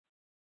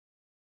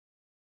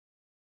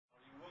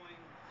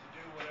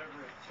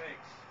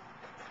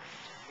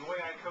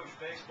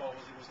baseball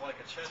was it was like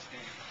a chess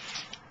game.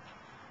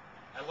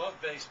 I love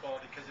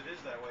baseball because it is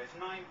that way. It's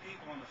 9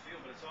 people on the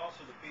field, but it's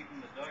also the people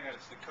in the dugout,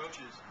 it's the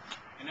coaches,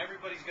 and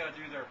everybody's got to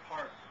do their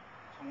part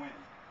to win.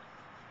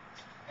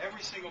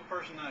 Every single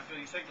person on the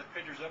field, you think the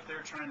pitcher's up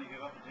there trying to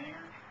give up a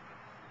dinger,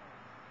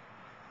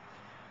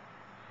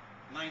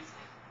 ninth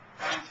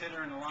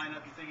hitter in the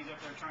lineup, you think he's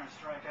up there trying to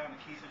strike out in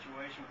a key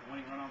situation with a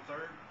winning run on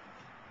third?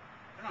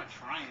 They're not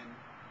trying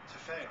to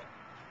fail.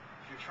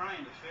 If you're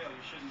trying to fail,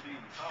 you shouldn't be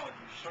in college.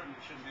 You certainly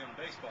shouldn't be on a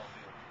baseball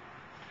field.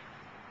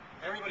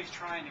 Everybody's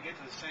trying to get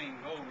to the same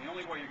goal, and the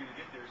only way you're going to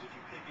get there is if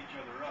you pick each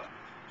other up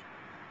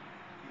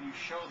and you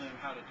show them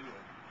how to do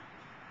it.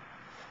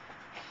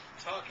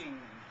 Talking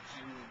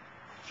and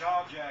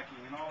jaw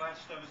jacking and all that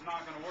stuff is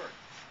not going to work.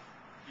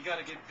 You got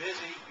to get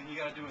busy, and you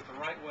got to do it the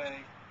right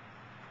way,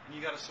 and you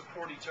got to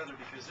support each other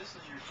because this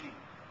is your team.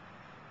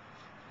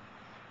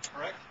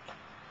 Correct?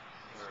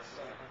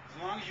 As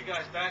long as you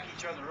guys back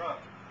each other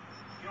up,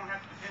 you don't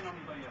have to depend on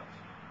anybody else.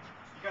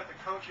 You got the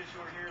coaches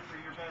who are here for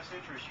your best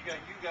interest. You got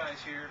you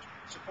guys here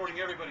supporting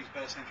everybody's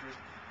best interest.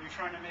 You're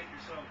trying to make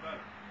yourself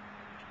better.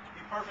 To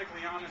be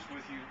perfectly honest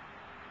with you,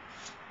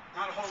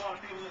 not a whole lot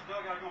of people in this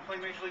dugout are going to play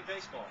Major League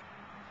Baseball.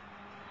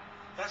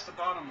 That's the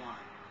bottom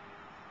line.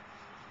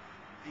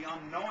 The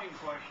unknowing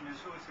question is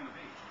who it's going to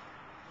be.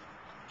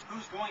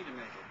 Who's going to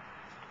make it?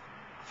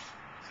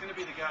 It's going to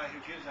be the guy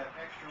who gives that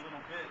extra little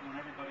bit when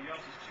everybody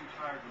else is too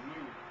tired to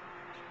move.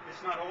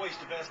 It's not always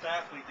the best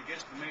athlete that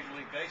gets to Major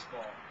League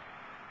Baseball.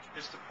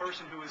 It's the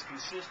person who is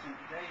consistent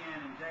day in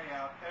and day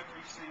out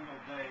every single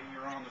day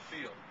you're on the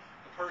field.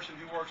 The person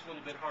who works a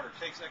little bit harder,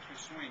 takes extra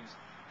swings,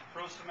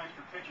 throws some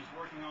extra pitches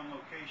working on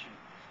location,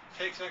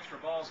 takes extra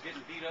balls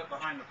getting beat up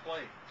behind the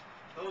plate.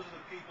 Those are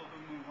the people who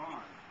move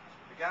on.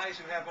 The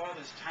guys who have all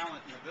this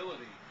talent and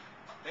ability,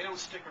 they don't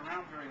stick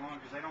around very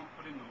long because they don't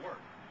put in the work.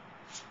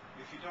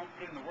 If you don't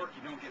put in the work,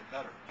 you don't get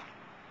better.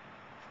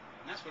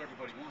 And that's what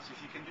everybody wants.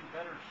 If you can do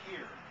better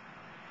here,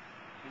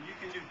 then you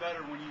can do better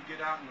when you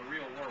get out in the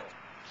real world.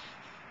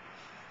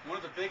 One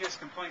of the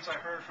biggest complaints I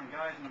heard from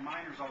guys in the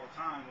minors all the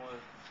time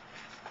was,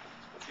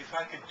 if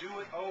I could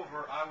do it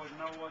over, I would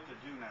know what to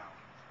do now.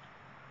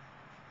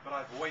 But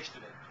I've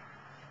wasted it.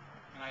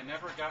 And I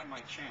never got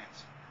my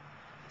chance.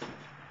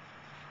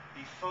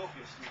 Be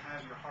focused and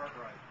have your heart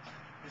right.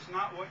 It's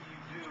not what you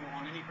do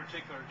on any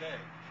particular day.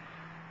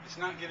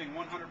 It's not giving 100%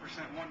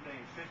 one day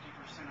and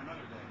 50%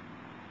 another day.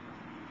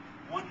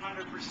 100%,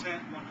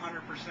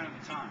 100% of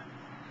the time.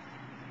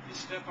 You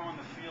step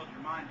on the field,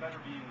 your mind better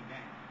be in the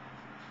game.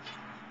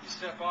 You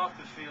step off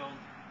the field,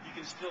 you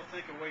can still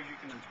think of ways you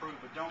can improve,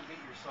 but don't beat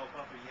yourself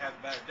up if you have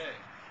a bad day.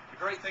 The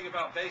great thing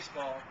about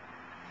baseball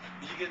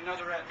is you get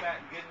another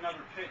at-bat, you get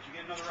another pitch, you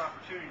get another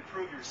opportunity to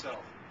prove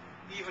yourself,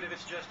 even if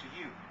it's just to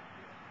you.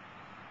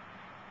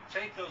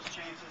 Take those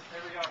chances,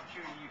 every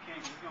opportunity you can,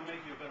 because it's going to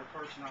make you a better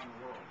person out in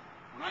the world.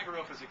 When I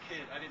grew up as a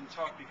kid, I didn't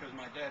talk because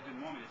my dad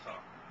didn't want me to talk.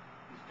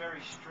 He was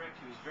very strict,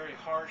 he was very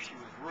harsh, he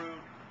was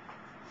rude,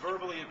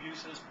 verbally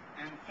abusive,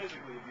 and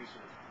physically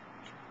abusive.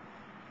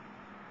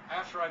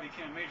 After I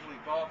became a Major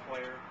League ball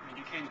player and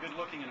became good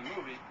looking in a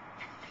movie,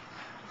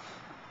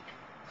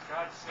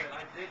 God said,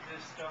 I did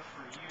this stuff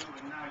for you,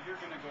 and now you're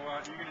going to go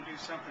out and you're going to do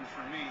something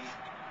for me.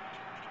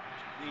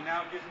 And He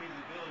now gives me the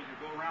ability to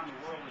go around the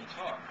world and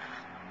talk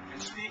and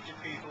speak to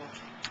people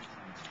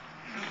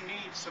who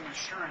need some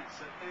assurance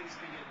that things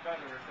can get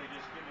better if they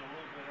just give it a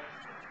little bit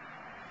extra.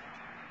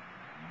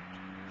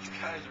 You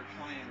guys are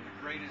playing the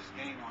greatest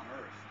game on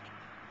earth.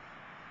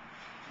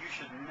 You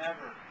should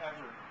never,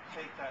 ever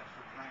take that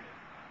for granted.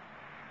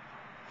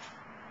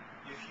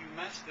 If you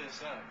mess this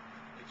up,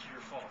 it's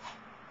your fault.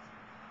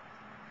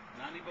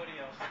 Not anybody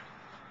else.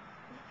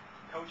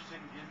 Coach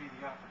didn't give me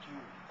the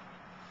opportunity.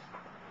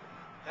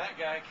 That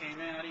guy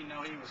came in, I didn't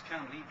know he was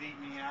coming. He beat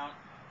me out.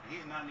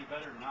 He's not any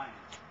better than I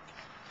am.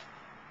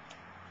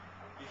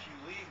 If you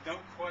leave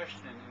no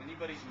question in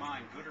anybody's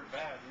mind, good or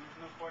bad, then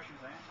there's no questions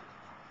answered.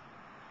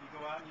 You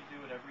go out and you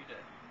do it every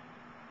day.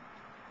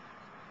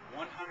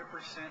 100%, 100%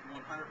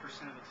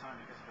 of the time,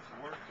 because if it's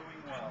worth doing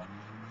well,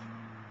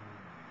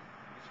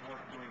 it's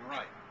worth doing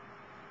right.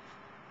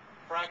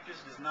 Practice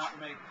does not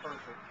make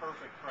perfect.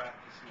 Perfect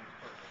practice makes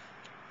perfect.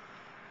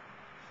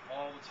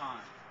 All the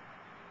time.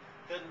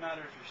 It doesn't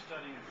matter if you're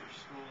studying for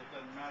school. It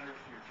doesn't matter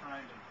if you're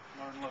trying to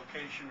learn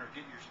location or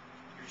get your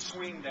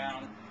swing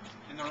down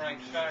in the right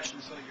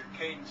fashion so that your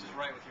cadence is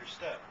right with your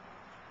step.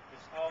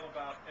 It's all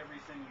about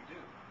everything you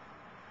do.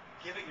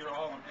 Give it your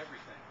all on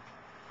everything.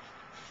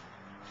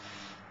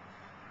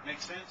 Make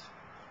sense?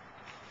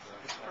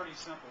 It's pretty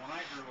simple. When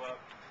I grew up,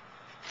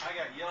 I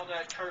got yelled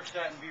at, cursed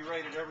at, and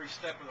berated every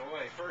step of the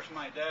way. First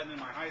my dad and then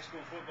my high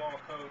school football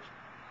coach.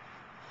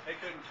 They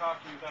couldn't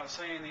talk to me without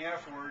saying the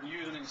F word and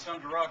using it in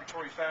some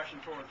derogatory fashion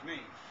towards me.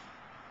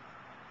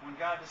 When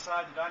God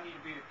decided I need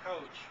to be a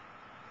coach,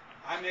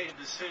 I made a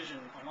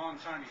decision a long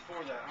time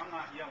before that. I'm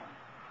not yelling.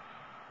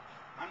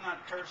 I'm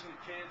not cursing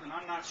at kids, and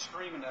I'm not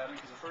screaming at them,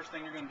 because the first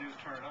thing you're going to do is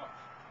turn it off.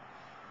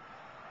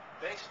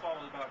 Baseball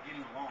is about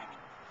getting along.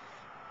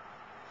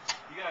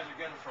 You guys are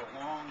getting for a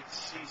long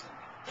season.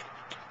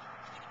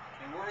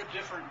 And we're a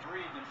different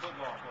breed than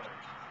football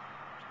players.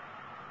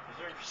 Because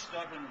they're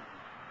stubborn,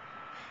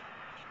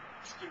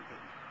 stupid.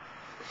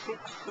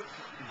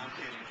 I'm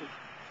kidding.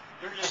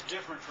 They're just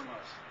different from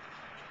us.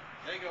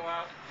 They go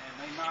out and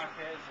they knock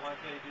heads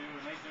like they do,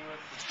 and they do it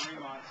for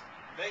 3 months.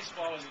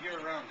 Baseball is a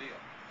year-round deal.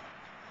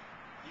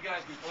 You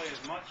guys can play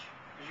as much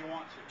as you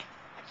want to.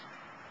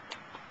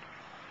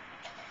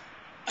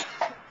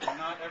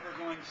 You're not ever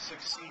going to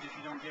succeed if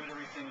you don't give it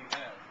everything you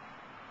have.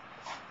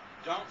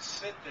 Don't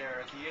sit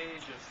there at the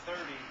age of 30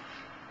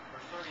 or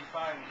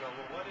 35 and go,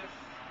 well, what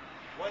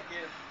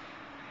if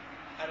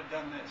I'd have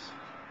done this?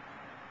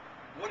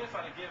 What if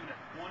I'd have given it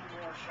one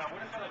more shot?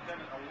 What if I'd have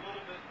done it a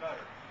little bit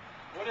better?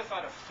 What if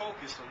I'd have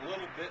focused a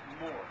little bit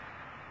more?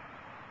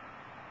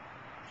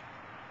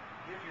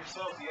 Give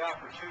yourself the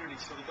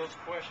opportunity so that those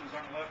questions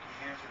aren't left to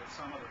be answered at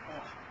some other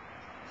point.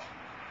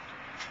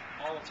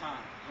 All the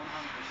time, 100%.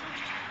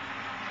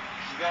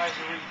 You guys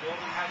are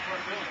rebuilding, have fun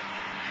doing it.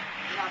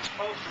 You're not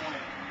supposed to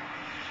win.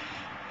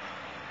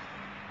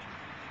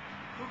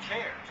 Who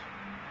cares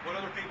what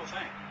other people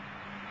think?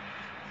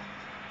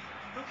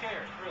 Who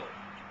cares, really?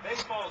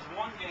 Baseball is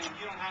one game.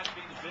 You don't have to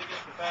be the biggest,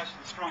 the fastest,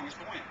 the strongest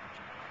to win.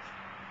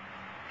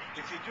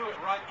 If you do it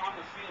right on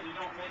the field, you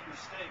don't make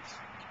mistakes.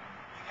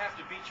 You have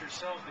to beat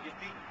yourselves to get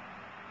beaten.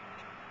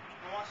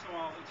 And once in a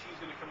while, the team's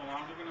going to come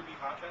along. They're going to be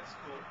hot. That's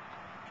cool.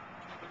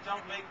 But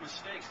don't make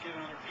mistakes giving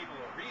other people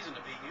a reason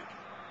to beat you.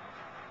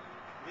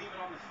 Leave it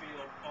on the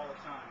field all the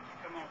time. When you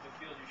come off the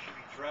field, you should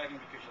be dragging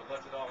because you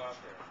left it all out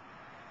there.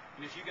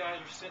 And if you guys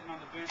are sitting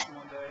on the bench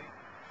one day,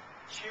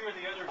 cheer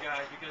the other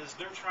guys because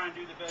they're trying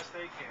to do the best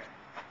they can.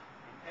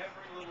 And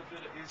every little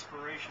bit of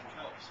inspiration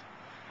helps.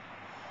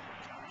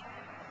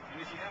 And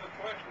if you have a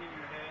question in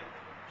your head,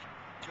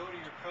 go to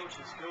your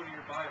coaches, go to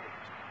your Bible.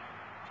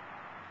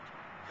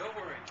 Go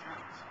where it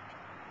counts.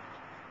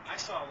 I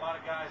saw a lot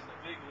of guys in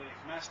the big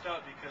leagues messed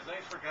up because they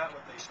forgot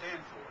what they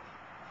stand for.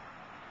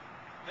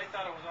 They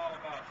thought it was all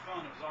about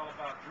fun. It was all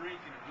about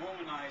drinking and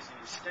womanizing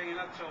and staying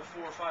up till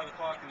 4 or 5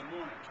 o'clock in the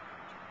morning.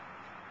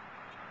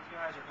 These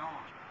guys are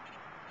gone.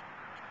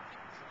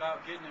 It's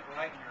about getting it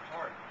right in your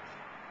heart.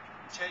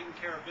 And taking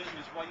care of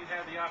business while you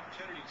have the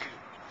opportunity to.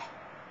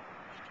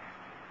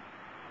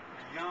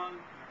 You're young,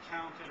 you're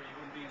talented, or you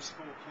wouldn't be in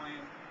school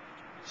playing,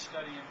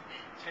 studying.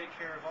 Take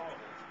care of all of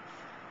it.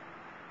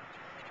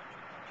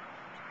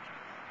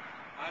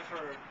 I've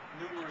heard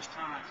numerous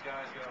times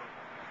guys go,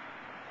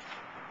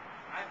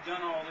 I've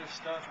done all this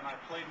stuff and I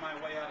played my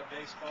way out of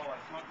baseball, I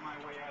flunked my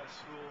way out of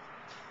school.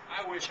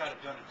 I wish I'd have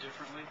done it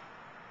differently.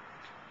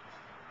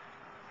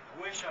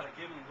 I wish I'd have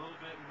given a little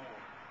bit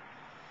more.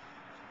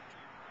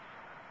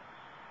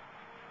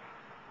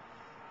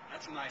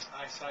 That's a nice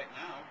eyesight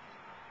now.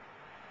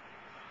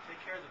 Take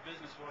care of the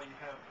business while you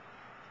have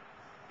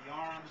the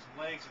arms,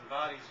 legs, and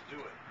bodies to do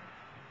it.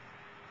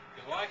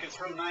 Because while I could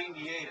throw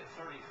 98 at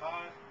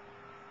 35,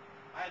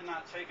 I had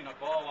not taken a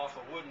ball off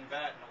a wooden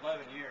bat in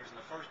 11 years, and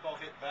the first ball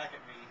hit back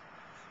at me.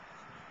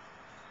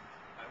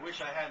 I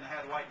wish I hadn't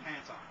had white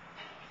pants on.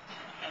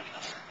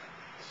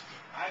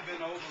 I've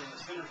been over and the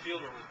center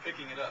fielder was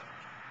picking it up.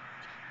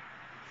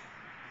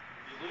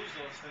 You lose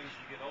those things as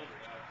you get older,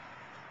 guys.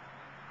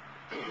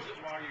 Use it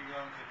while you're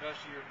young to the best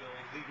of your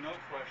ability. Leave no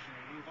question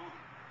and move on.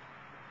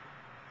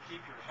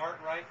 Keep your heart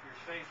right, your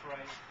faith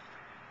right.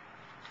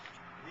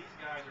 These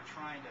guys are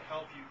trying to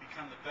help you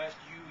become the best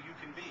you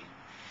can be.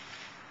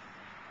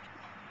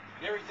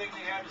 And everything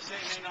they have to say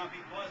may not be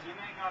pleasant. It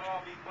may not all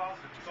be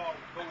positive. It's all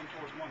going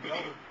towards one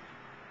goal.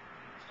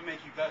 It's to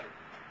make you better.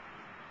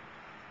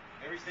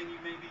 Everything you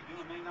may be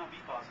doing may not be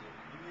positive.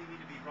 You may need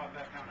to be brought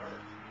back down to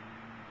earth.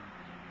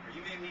 Or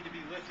you may need to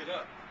be lifted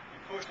up and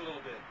pushed a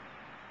little bit.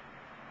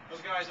 Those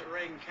guys at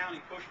Reagan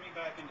County pushed me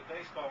back into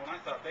baseball when I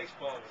thought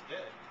baseball was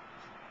dead.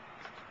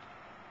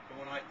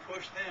 But when I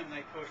pushed them,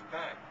 they pushed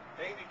back.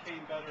 They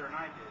became better than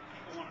I did.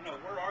 People want to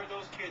know, where are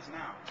those kids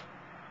now?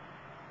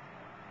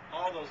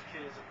 All those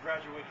kids have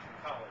graduated from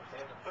college. They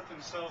had to put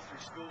themselves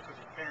through school because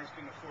their parents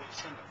couldn't afford to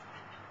send them.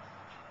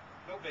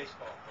 No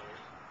baseball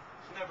players.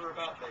 It's never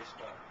about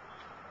baseball.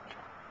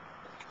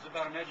 It was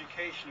about an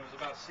education. It was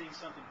about seeing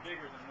something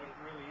bigger than what it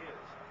really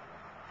is.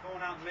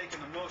 Going out and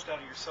making the most out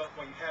of yourself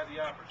while you have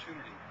the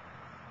opportunity.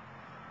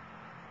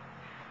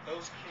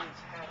 Those kids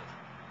had it.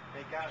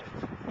 They got it.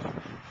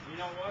 You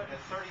know what? At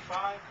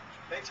 35,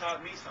 they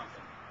taught me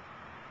something.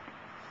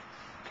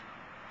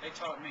 They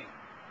taught me.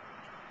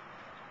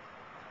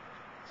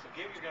 So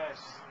give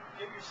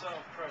yourself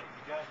credit.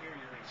 You got here,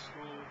 you're in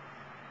school.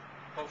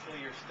 Hopefully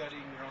you're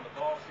studying, you're on the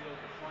ball field,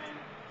 you're playing.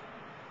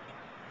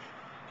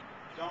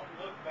 Don't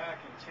look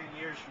back in 10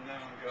 years from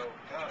now and go,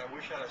 God, I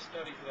wish I'd have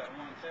studied for that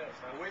one test.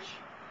 I wish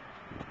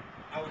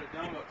I would have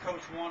done what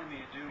Coach wanted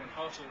me to do and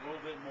hustled a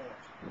little bit more.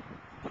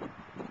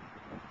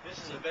 This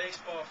is a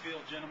baseball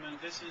field,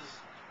 gentlemen. This is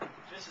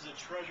a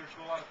treasure to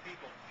a lot of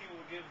people. People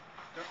will give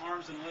their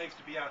arms and legs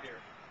to be out here.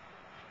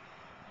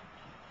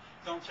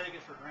 Don't take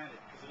it for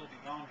granted because it'll be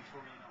gone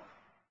before you